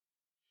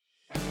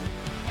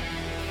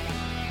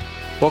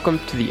Welcome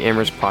to the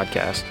AmRisc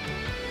podcast.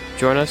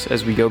 Join us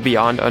as we go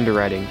beyond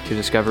underwriting to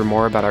discover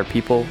more about our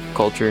people,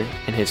 culture,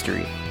 and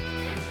history.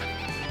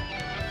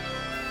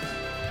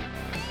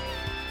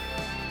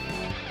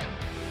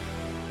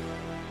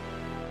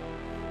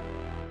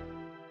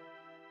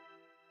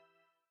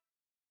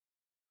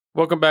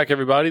 Welcome back,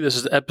 everybody. This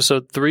is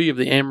episode 3 of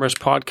the AmRisc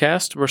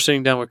podcast. We're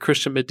sitting down with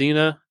Christian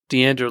Medina,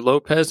 Deandra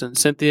Lopez, and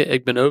Cynthia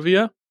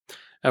Igbinovia.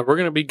 We're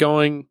going to be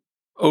going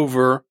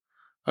over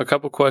a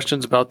couple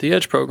questions about the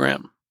EDGE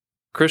program.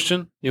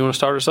 Christian, you want to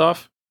start us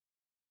off?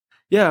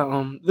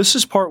 Yeah, this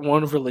is part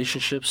 1 of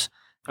relationships,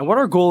 and what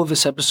our goal of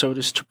this episode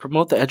is to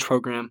promote the EDGE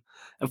program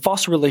and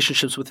foster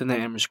relationships within the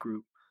AmRisc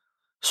group.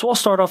 So I'll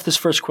start off this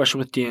first question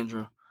with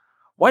Deandra.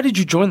 Why did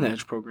you join the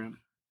EDGE program?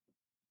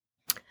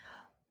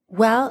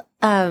 Well,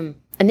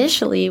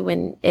 initially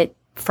when it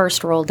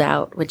first rolled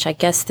out, which I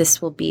guess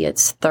this will be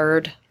its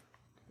 3rd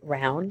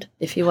round,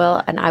 if you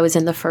will, and I was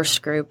in the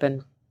first group,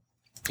 and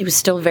it was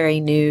still very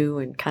new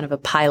and kind of a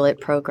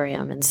pilot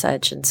program and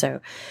such. And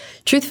so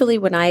truthfully,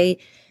 when I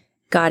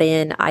got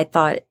in, I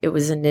thought it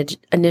was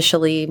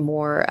initially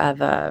more of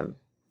a,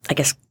 I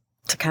guess,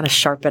 to kind of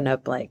sharpen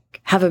up,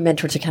 like have a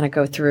mentor to kind of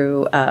go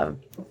through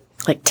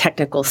like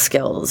technical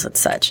skills and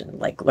such, and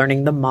like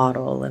learning the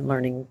model and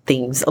learning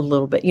things a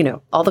little bit,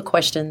 all the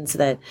questions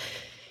that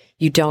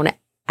you don't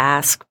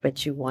ask,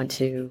 but you want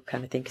to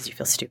kind of think because you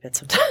feel stupid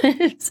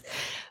sometimes.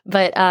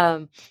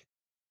 But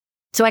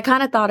so I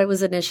kind of thought it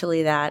was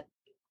initially that.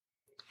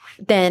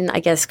 Then I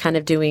guess kind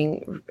of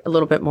doing a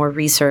little bit more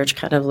research,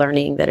 kind of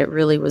learning that it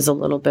really was a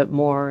little bit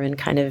more, and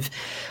kind of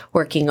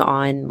working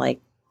on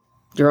like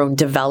your own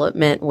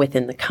development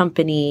within the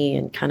company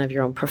and kind of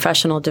your own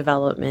professional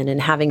development, and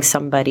having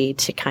somebody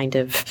to kind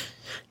of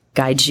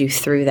guide you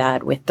through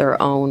that with their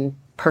own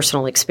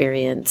personal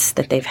experience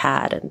that they've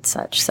had and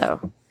such.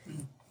 So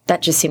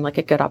that just seemed like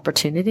a good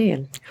opportunity.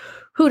 And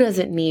who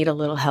doesn't need a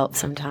little help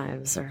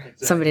sometimes, or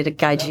somebody to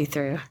guide you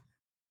through?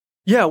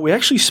 Yeah, we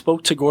actually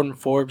spoke to Gordon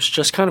Forbes,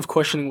 just kind of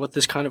questioning what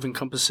this kind of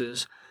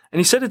encompasses. And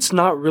he said it's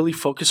not really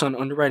focused on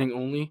underwriting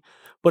only,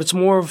 but it's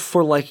more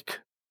for like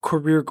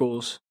career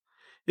goals.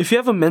 If you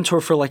have a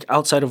mentor for like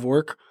outside of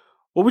work,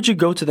 what would you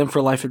go to them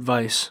for life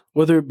advice,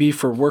 whether it be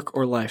for work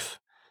or life?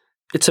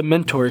 It's a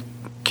mentor. It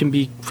can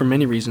be for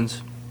many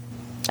reasons.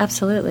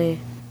 Absolutely.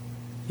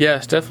 Yeah,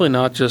 it's definitely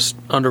not just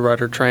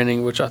underwriter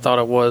training, which I thought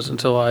it was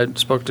until I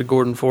spoke to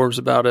Gordon Forbes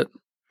about it.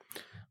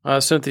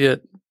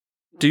 Cynthia,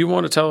 do you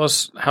want to tell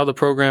us how the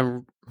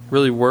program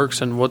really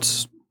works and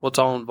what's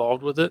all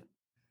involved with it?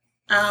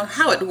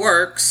 How it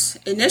works.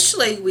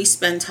 Initially, we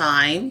spend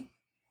time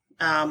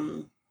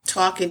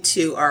talking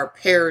to our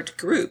paired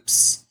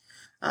groups.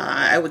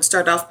 I would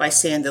start off by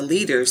saying the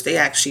leaders, they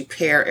actually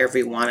pair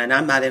everyone, and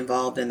I'm not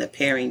involved in the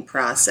pairing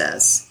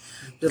process.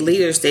 The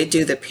leaders, they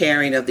do the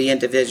pairing of the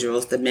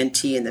individuals, the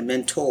mentee and the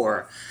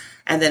mentor.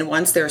 And then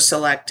once they're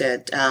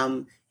selected,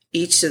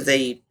 each of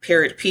the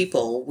paired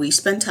people, we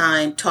spend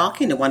time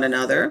talking to one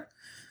another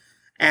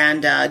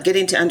and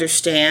getting to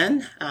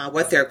understand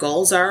what their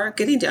goals are,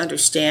 getting to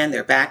understand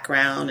their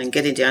background, and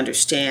getting to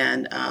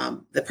understand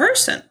the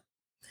person.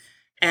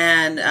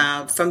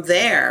 And from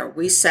there,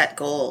 we set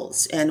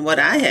goals. And what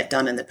I had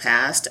done in the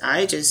past,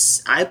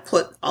 I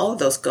put all of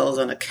those goals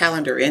on a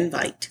calendar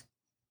invite.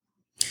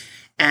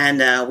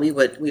 And we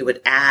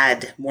would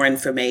add more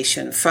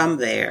information from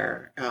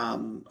there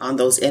on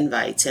those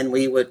invites, and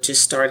we would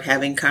just start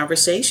having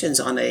conversations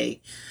on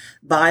a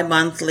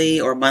bi-monthly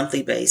or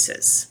monthly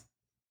basis.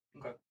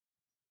 Okay,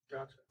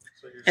 gotcha.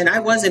 And I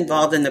was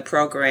involved in the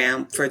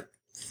program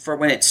for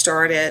when it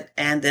started,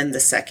 and then the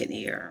second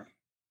year.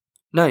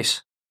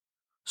 Nice.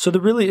 So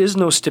there really is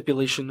no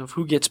stipulation of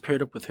who gets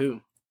paired up with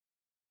who.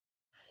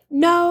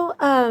 No.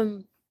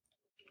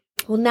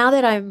 Well, now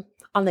that I'm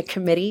on the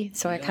committee,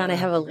 so I kind of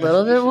have a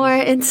little bit more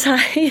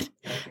insight.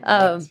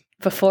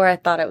 Before I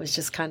thought it was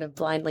just kind of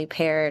blindly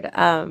paired.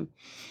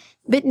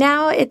 But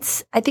now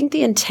I think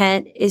the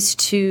intent is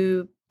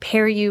to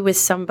pair you with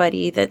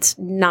somebody that's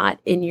not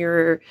in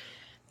your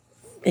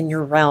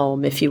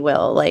realm, if you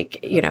will.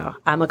 Like,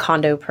 I'm a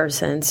condo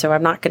person, so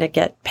I'm not going to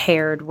get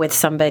paired with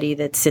somebody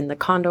that's in the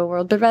condo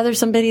world, but rather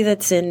somebody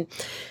that's in,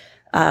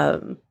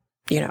 whether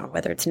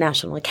it's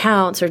national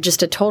accounts or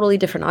just a totally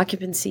different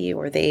occupancy,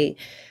 or they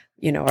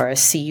are a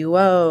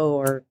CUO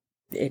or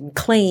in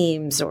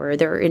claims, or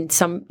they're in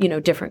some,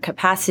 different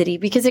capacity,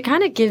 because it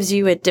kind of gives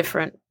you a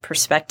different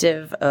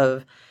perspective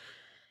of,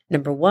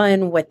 number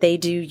one, what they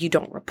do. You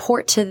don't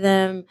report to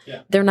them.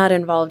 Yeah. They're not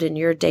involved in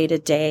your day to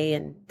day.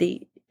 And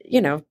they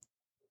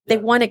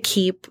want to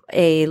keep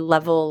a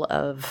level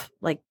of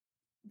like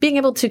being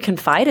able to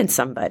confide in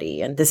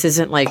somebody. And this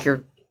isn't like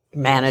your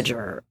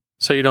manager.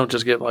 So you don't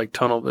just get like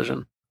tunnel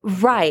vision.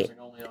 Right.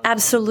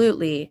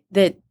 Absolutely.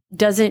 That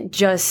doesn't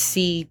just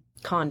see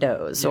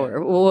condos or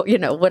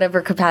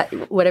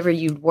whatever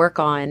you work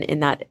on in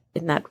that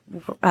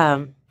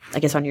I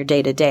guess on your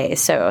day to day.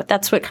 So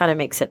that's what kind of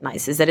makes it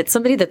nice, is that it's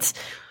somebody that's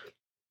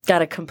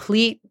got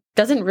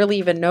doesn't really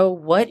even know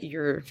what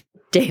your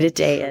day to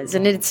day is.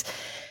 And it's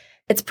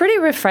pretty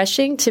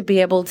refreshing to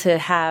be able to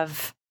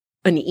have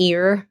an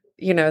ear,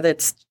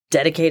 that's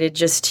dedicated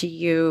just to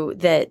you,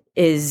 that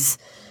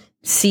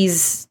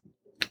sees,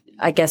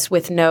 I guess,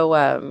 with no,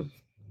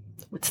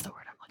 what's the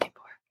word I'm looking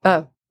for?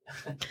 Oh,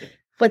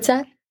 what's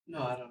that? No,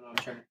 I don't know. I'm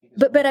trying to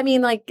think. But I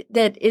mean, like,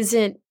 that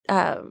isn't,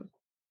 that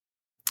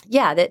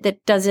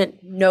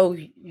doesn't know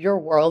your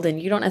world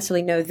and you don't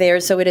necessarily know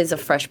theirs. So it is a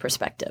fresh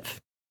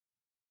perspective.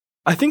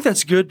 I think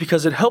that's good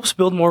because it helps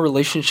build more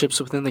relationships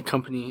within the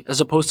company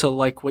as opposed to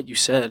like what you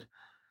said.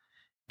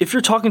 If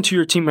you're talking to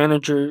your team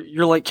manager,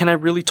 you're like, can I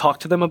really talk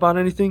to them about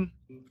anything?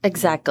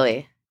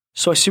 Exactly.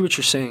 So I see what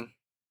you're saying.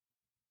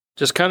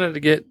 Just kind of to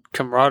get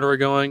camaraderie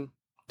going.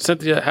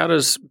 Cynthia, how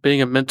does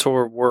being a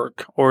mentor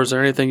work? Or is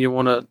there anything you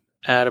want to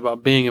add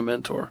about being a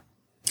mentor?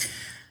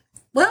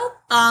 Well,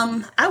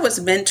 I was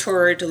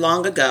mentored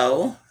long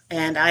ago,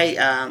 and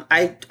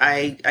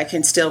I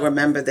can still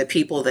remember the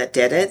people that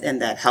did it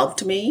and that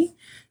helped me,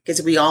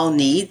 because we all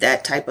need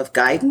that type of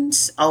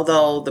guidance.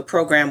 Although the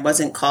program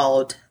wasn't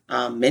called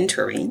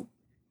mentoring,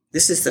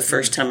 this is the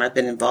first time I've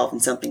been involved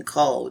in something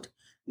called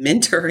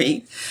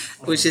mentoring,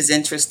 which is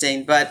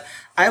interesting. But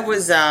I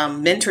was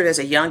mentored as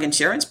a young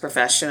insurance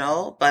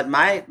professional, but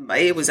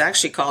it was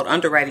actually called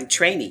underwriting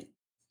training.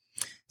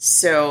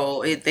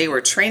 So they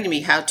were training me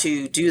how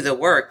to do the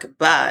work,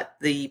 but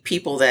the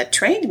people that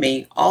trained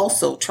me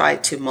also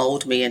tried to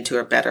mold me into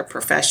a better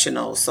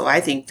professional. So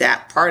I think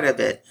that part of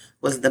it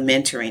was the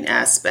mentoring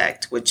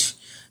aspect, which,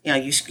 you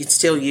can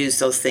still use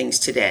those things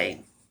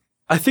today.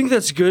 I think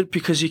that's good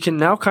because you can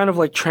now kind of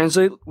like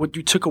translate what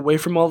you took away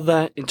from all of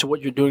that into what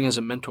you're doing as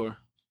a mentor.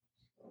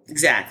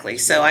 Exactly.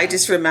 So I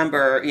just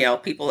remember,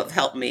 people have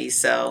helped me.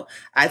 So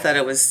I thought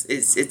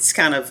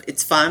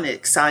it's fun,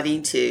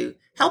 exciting to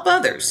help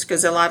others,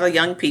 because a lot of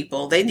young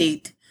people, they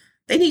need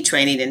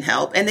training and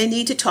help, and they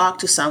need to talk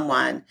to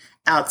someone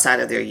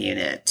outside of their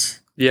unit.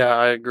 Yeah,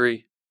 I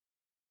agree.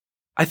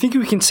 I think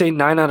we can say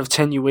 9 out of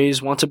 10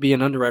 UAs want to be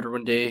an underwriter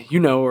one day,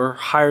 or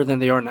higher than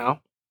they are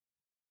now.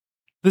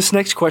 This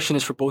next question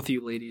is for both of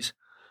you ladies.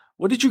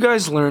 What did you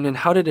guys learn and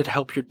how did it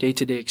help your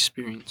day-to-day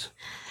experience?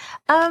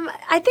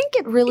 I think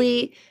it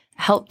really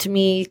helped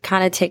me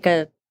kind of take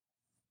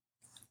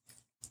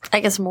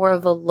more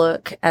of a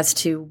look as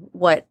to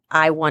what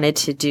I wanted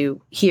to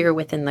do here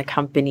within the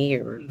company,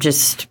 or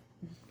just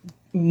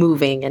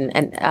moving.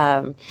 And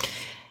I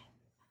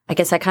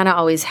guess I kind of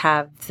always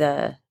have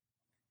the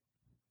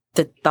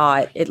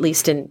thought, at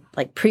least in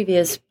like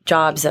previous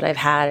jobs that I've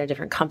had at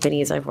different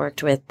companies I've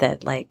worked with,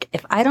 that like,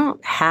 if I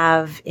don't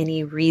have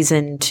any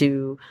reason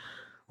to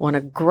want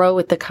to grow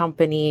with the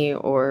company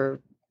or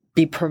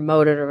be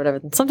promoted or whatever,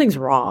 then something's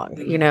wrong,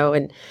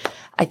 and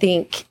I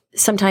think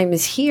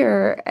sometimes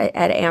here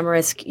at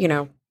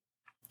AmRisc,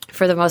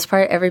 for the most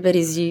part,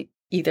 everybody's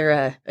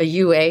either a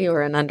UA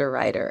or an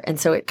underwriter. And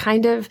so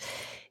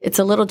it's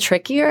a little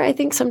trickier, I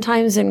think,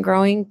 sometimes in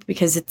growing,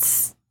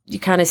 because you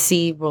kind of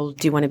see, well,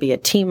 do you want to be a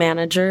team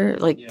manager?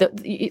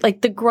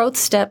 The growth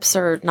steps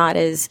are not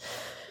as,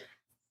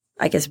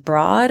 I guess,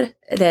 broad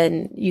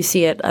than you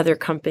see at other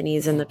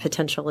companies and the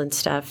potential and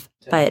stuff.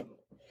 But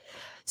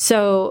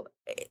so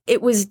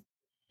it was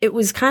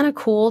kind of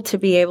cool to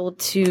be able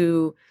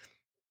to,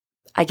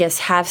 I guess,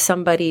 have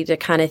somebody to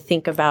kind of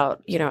think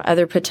about,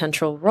 other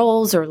potential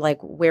roles, or like,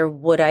 where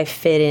would I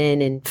fit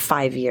in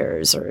 5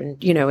 years, or,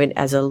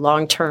 as a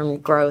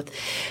long-term growth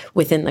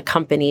within the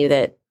company,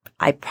 that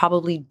I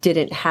probably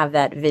didn't have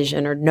that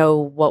vision or know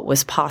what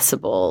was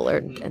possible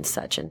and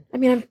such. And I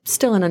mean, I'm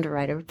still an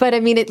underwriter, but I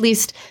mean, at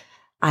least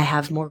I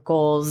have more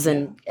goals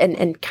and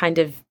kind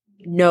of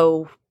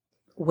know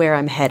where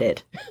I'm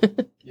headed,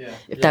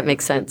 if that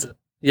makes sense.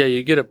 Yeah,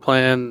 you get a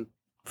plan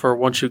for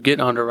once you get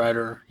an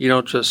underwriter. You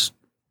don't just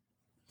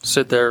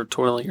sit there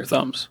twiddling your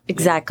thumbs.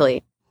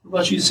 Exactly. What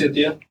about you,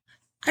 Cynthia?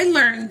 I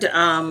learned,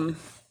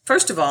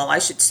 first of all, I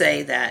should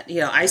say that,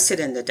 I sit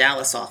in the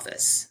Dallas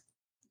office.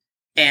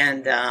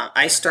 And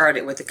I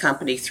started with the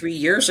company 3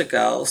 years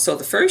ago. So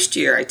the first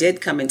year I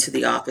did come into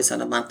the office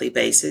on a monthly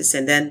basis.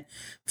 And then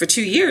for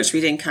 2 years,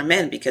 we didn't come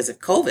in because of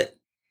COVID.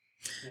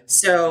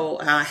 So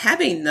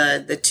having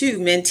the two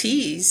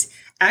mentees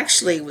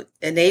actually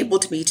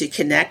enabled me to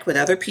connect with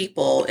other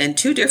people in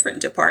 2 different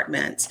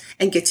departments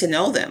and get to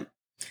know them,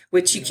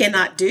 which you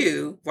cannot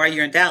do while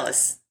you're in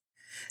Dallas.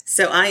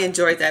 So I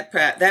enjoyed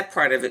that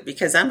part of it,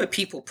 because I'm a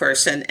people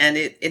person, and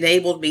it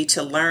enabled me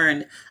to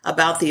learn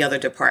about the other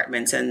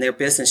departments and their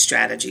business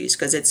strategies,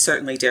 because it's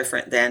certainly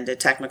different than the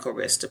technical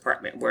risk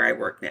department where I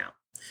work now.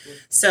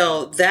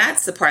 So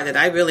that's the part that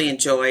I really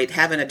enjoyed,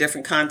 having a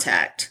different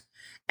contact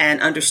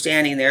and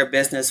understanding their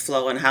business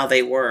flow and how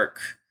they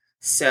work.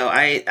 So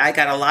I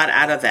got a lot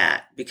out of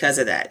that because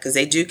of that, because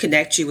they do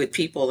connect you with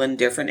people in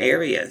different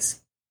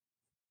areas.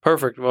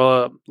 Perfect.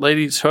 Well,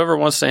 ladies, whoever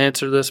wants to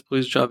answer this,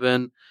 please jump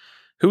in.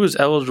 Who is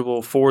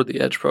eligible for the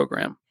EDGE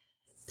program?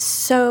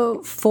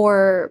 So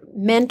for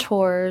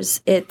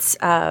mentors, it's,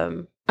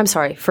 for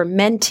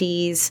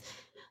mentees,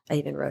 I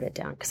even wrote it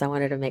down because I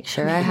wanted to make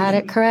sure I had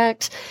it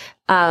correct.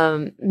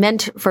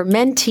 For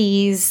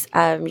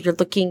mentees, you're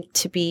looking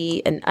to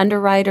be an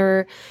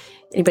underwriter.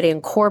 anybody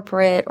in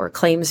corporate or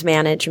claims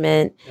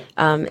management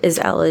is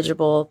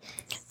eligible.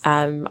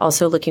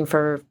 Also looking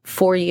for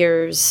 4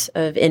 years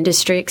of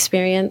industry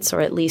experience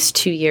or at least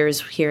 2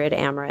 years here at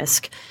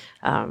AmRisc,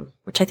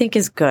 which I think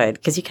is good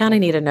because you kind of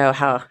need to know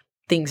how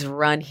things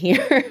run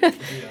here.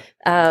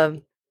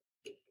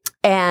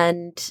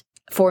 And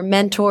for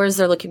mentors,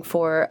 they're looking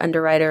for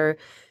underwriter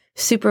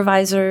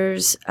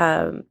supervisors,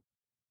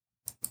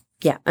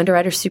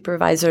 underwriter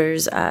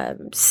supervisors,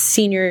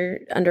 senior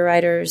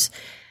underwriters,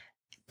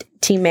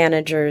 team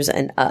managers,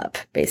 and up,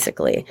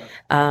 basically.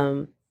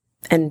 And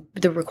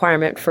the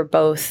requirement for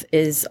both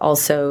is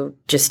also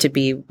just to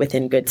be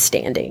within good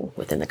standing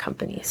within the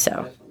company.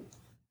 So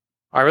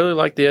I really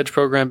like the EDGE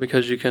program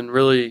because you can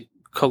really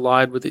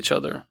collide with each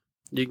other.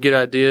 You get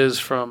ideas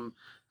from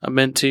a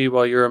mentee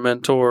while you're a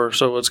mentor.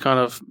 So it's kind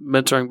of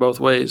mentoring both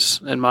ways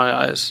in my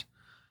eyes.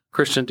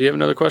 Christian, do you have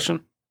another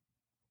question?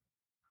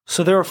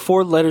 So there are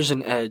 4 letters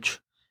in EDGE: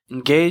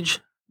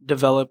 engage,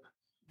 develop,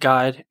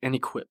 guide, and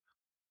equip.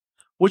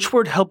 Which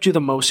word helped you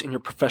the most in your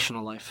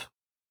professional life?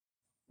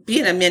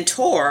 Being a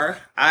mentor,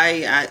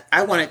 I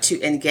wanted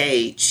to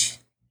engage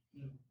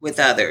with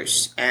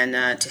others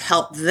and to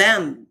help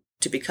them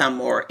to become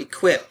more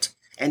equipped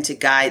and to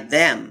guide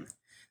them.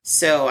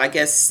 So I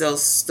guess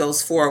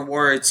those 4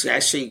 words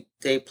actually,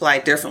 they apply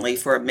differently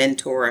for a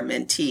mentor or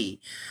mentee.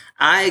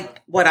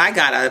 What I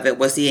got out of it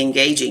was the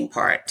engaging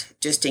part,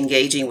 just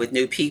engaging with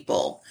new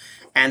people.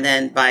 And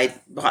then by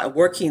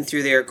working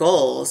through their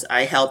goals,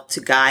 I helped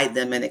to guide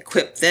them and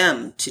equip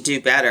them to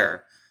do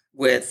better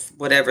with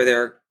whatever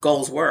their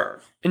goals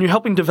were. And you're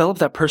helping develop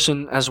that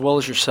person as well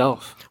as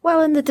yourself.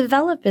 Well, and the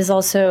develop is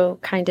also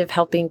kind of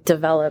helping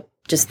develop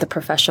just the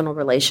professional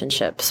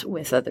relationships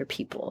with other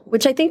people,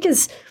 which I think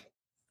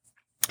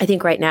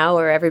right now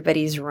where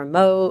everybody's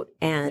remote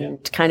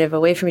and kind of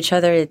away from each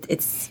other,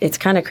 it's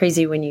kind of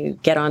crazy when you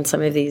get on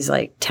some of these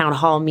like town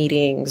hall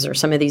meetings or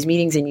some of these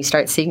meetings and you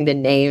start seeing the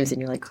names and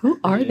you're like, who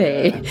are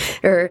they?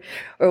 Or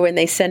when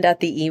they send out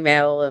the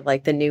email of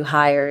like the new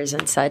hires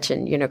and such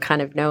and,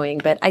 kind of knowing.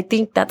 But I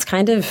think that's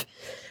kind of,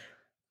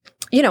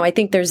 I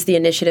think there's the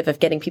initiative of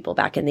getting people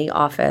back in the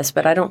office,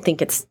 but I don't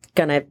think it's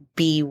going to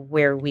be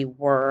where we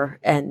were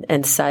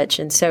and such.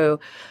 And so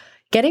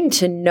getting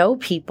to know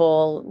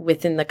people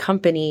within the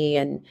company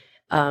and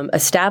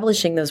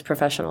establishing those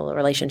professional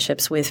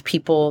relationships with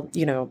people,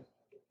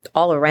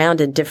 all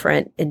around in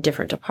different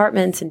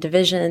departments and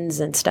divisions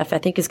and stuff, I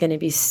think is going to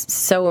be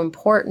so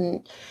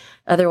important.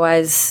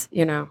 Otherwise,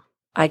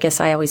 I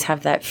guess I always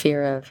have that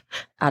fear of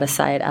out of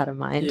sight, out of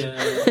mind.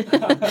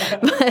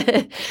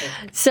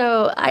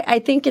 So I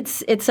think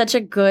it's such a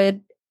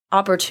good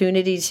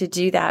opportunity to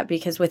do that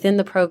because within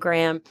the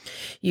program,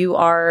 you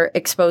are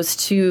exposed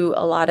to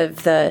a lot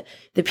of the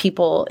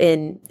people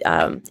in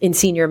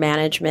senior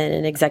management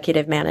and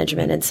executive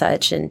management and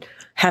such, and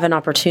have an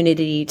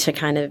opportunity to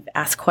kind of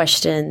ask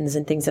questions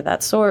and things of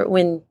that sort.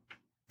 When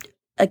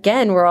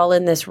again, we're all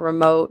in this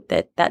remote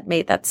that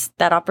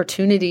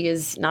opportunity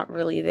is not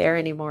really there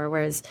anymore.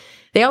 Whereas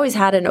they always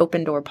had an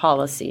open door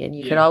policy and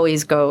you could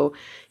always go,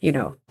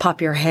 pop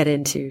your head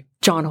into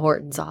John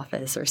Horton's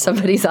office or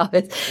somebody's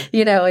office,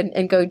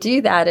 and go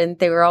do that. And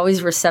they were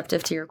always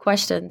receptive to your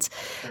questions.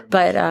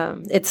 But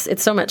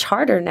it's so much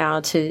harder now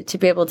to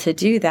be able to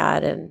do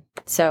that. And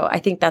so I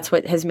think that's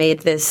what has made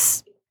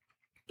this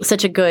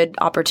such a good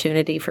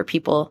opportunity for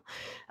people,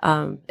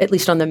 at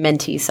least on the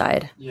mentee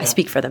side. I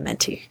speak for the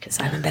mentee because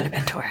I haven't been a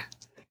mentor.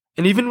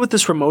 And even with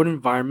this remote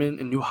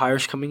environment and new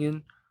hires coming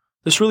in,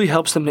 this really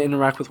helps them to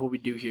interact with what we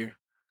do here.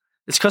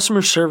 It's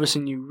customer service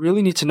and you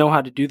really need to know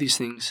how to do these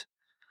things.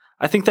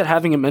 I think that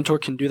having a mentor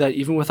can do that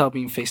even without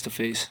being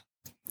face-to-face.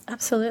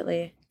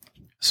 Absolutely.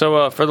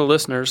 So for the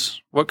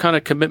listeners, what kind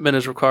of commitment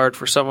is required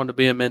for someone to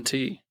be a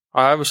mentee?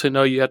 I obviously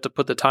know you have to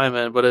put the time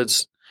in, but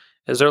is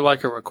there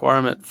like a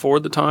requirement for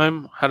the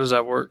time? How does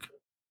that work?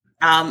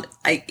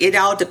 It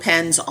all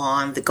depends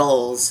on the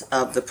goals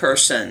of the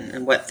person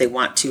and what they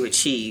want to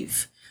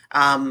achieve.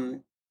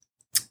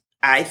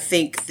 I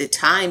think the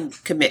time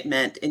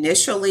commitment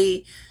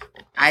initially,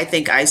 I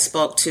think I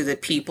spoke to the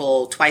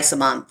people twice a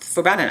month for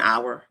about an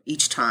hour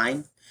each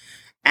time.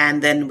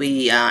 And then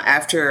we,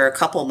 after a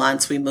couple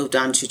months, we moved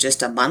on to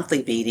just a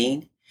monthly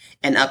meeting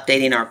and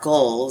updating our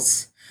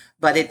goals.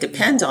 But it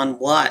depends on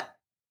what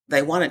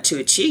they wanted to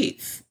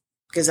achieve.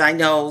 Because I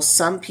know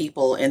some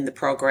people in the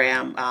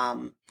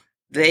program,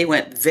 they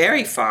went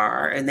very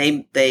far and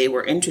they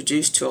were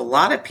introduced to a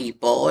lot of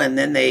people. And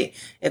then they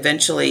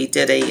eventually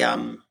did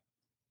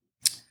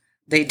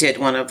they did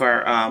one of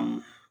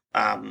our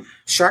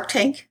Shark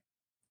Tank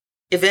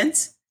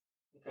events.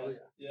 Oh,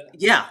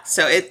 yeah.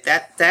 So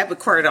that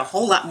required a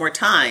whole lot more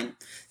time.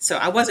 So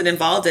I wasn't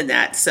involved in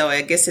that. So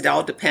I guess it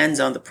all depends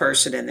on the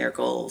person and their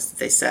goals that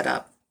they set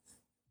up.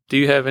 Do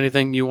you have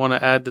anything you want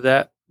to add to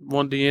that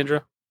one,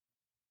 Deandra?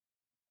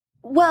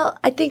 Well,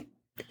 I think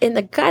in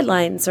the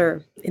guidelines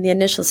or in the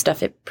initial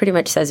stuff, it pretty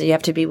much says that you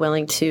have to be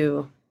willing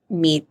to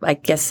meet, I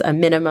guess, a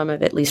minimum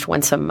of at least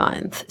once a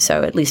month.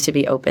 So at least to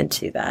be open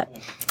to that.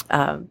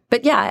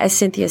 But yeah, as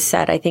Cynthia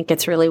said, I think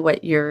it's really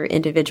what your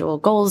individual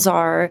goals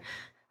are.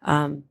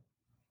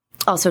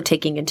 also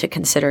taking into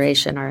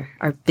consideration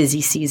our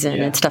busy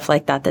season and stuff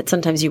like that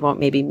sometimes you won't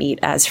maybe meet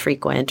as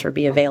frequent or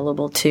be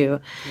available to.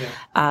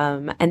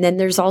 And then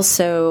there's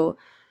also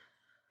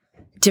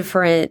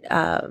different,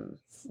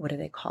 what do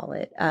they call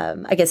it?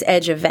 I guess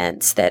EDGE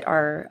events that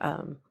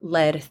are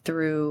led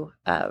through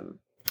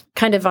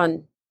kind of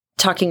on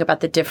talking about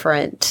the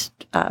different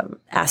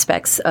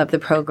aspects of the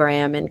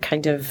program and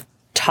kind of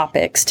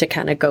topics to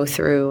kind of go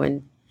through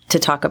and to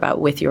talk about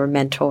with your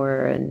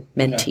mentor and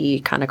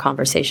mentee kind of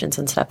conversations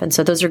and stuff. And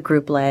so those are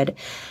group led,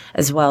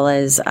 as well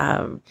as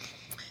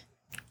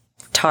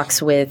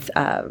talks with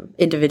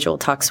individual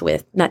talks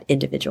with, not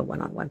individual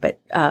one-on-one, but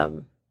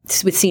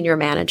with senior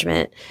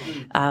management.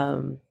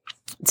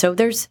 So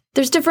there's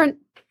different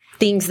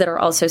things that are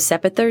also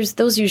set, but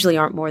those usually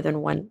aren't more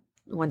than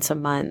once a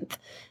month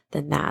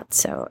than that.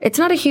 So it's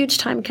not a huge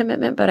time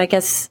commitment, but I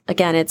guess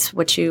again, it's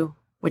what you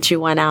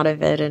want out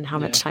of it and how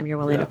much time you're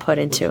willing to put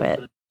into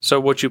it. So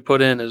what you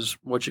put in is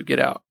what you get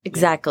out.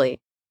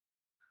 Exactly.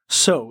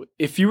 So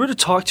if you were to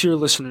talk to your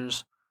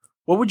listeners,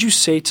 what would you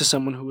say to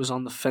someone who was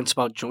on the fence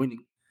about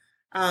joining?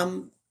 I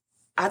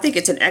think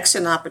it's an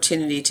excellent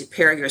opportunity to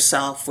pair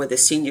yourself with a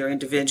senior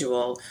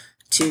individual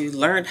to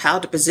learn how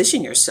to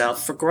position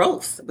yourself for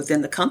growth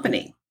within the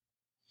company.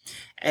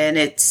 And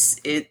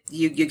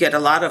you get a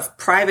lot of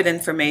private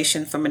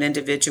information from an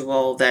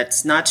individual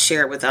that's not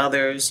shared with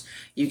others.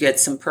 You get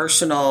some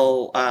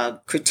personal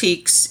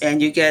critiques,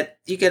 and you get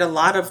a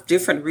lot of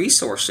different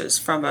resources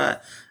from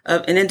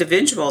an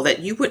individual that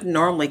you wouldn't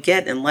normally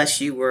get unless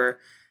you were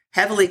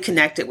heavily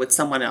connected with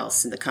someone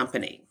else in the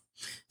company.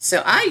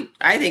 So I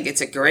think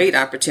it's a great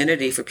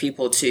opportunity for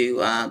people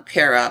to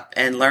pair up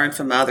and learn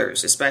from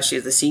others, especially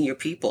the senior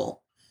people.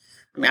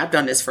 I mean, I've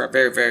done this for a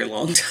very, very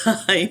long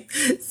time.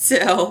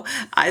 So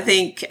I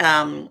think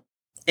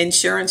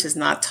insurance is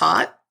not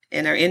taught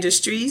in our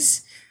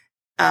industries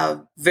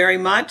very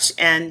much.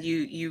 And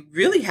you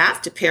really have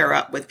to pair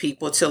up with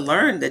people to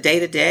learn the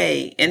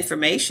day-to-day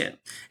information,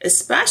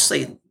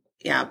 especially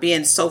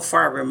being so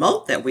far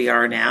remote that we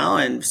are now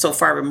and so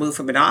far removed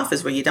from an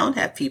office where you don't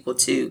have people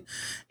to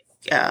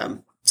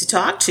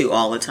talk to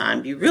all the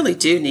time. You really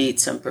do need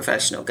some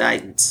professional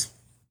guidance.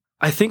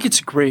 I think it's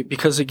great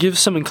because it gives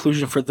some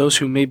inclusion for those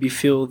who maybe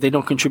feel they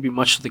don't contribute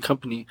much to the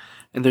company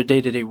in their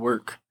day-to-day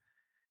work.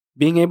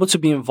 Being able to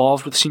be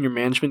involved with senior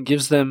management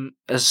gives them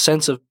a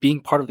sense of being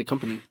part of the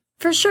company.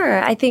 For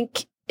sure. I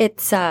think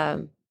it's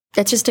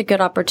just a good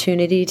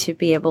opportunity to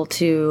be able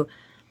to,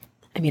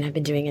 I mean, I've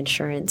been doing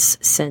insurance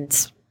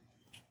since,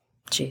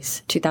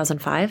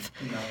 2005.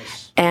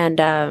 Nice.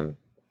 And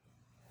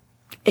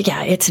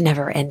it's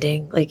never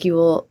ending. Like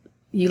you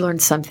learn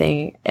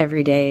something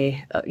every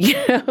day,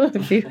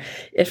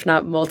 if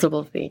not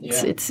multiple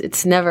things. Yeah.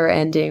 It's never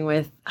ending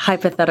with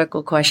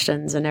hypothetical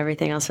questions and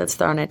everything else that's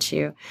thrown at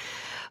you.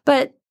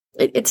 But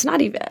it's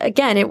not even,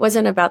 again, it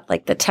wasn't about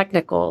like the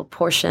technical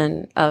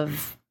portion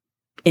of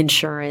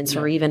insurance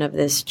or even of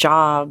this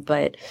job,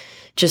 but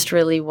just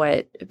really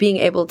being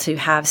able to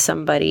have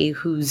somebody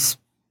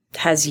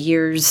has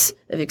years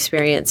of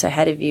experience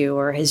ahead of you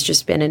or has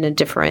just been in a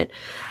different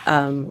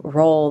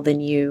role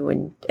than you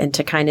and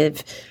to kind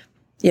of,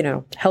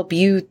 help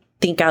you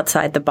think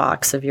outside the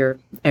box of your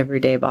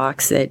everyday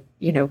box that,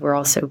 we're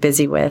all so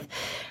busy with,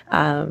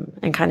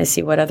 and kind of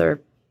see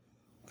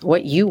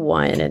what you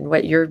want and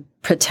what your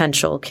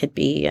potential could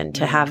be. And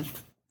to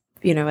have,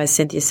 as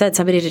Cynthia said,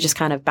 somebody to just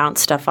kind of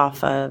bounce stuff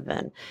off of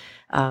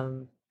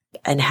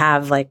and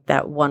have like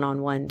that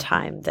one-on-one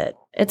time that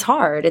it's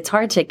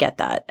hard to get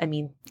that. I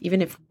mean,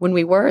 even when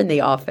we were in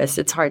the office,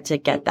 it's hard to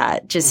get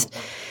that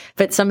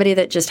but somebody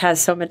that just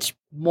has so much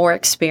more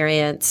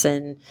experience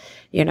and,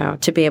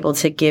 to be able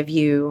to give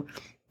you,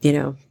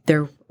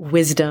 their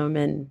wisdom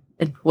and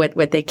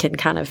what they can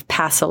kind of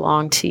pass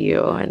along to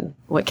you and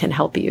what can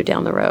help you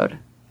down the road.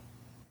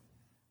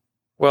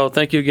 Well,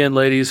 thank you again,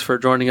 ladies, for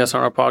joining us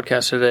on our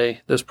podcast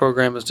today. This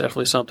program is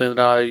definitely something that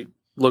I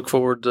look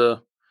forward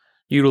to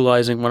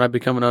utilizing when I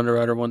become an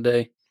underwriter one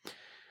day.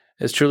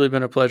 It's truly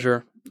been a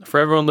pleasure. For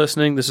everyone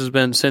listening, this has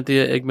been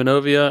Cynthia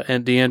Igbinovia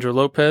and Deandra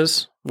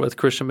Lopez with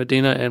Christian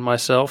Medina and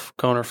myself,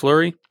 Connor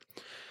Fleury.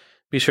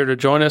 Be sure to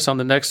join us on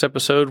the next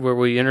episode where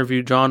we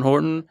interview John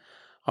Horton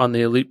on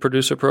the Elite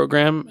Producer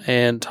Program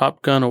and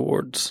Top Gun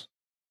Awards.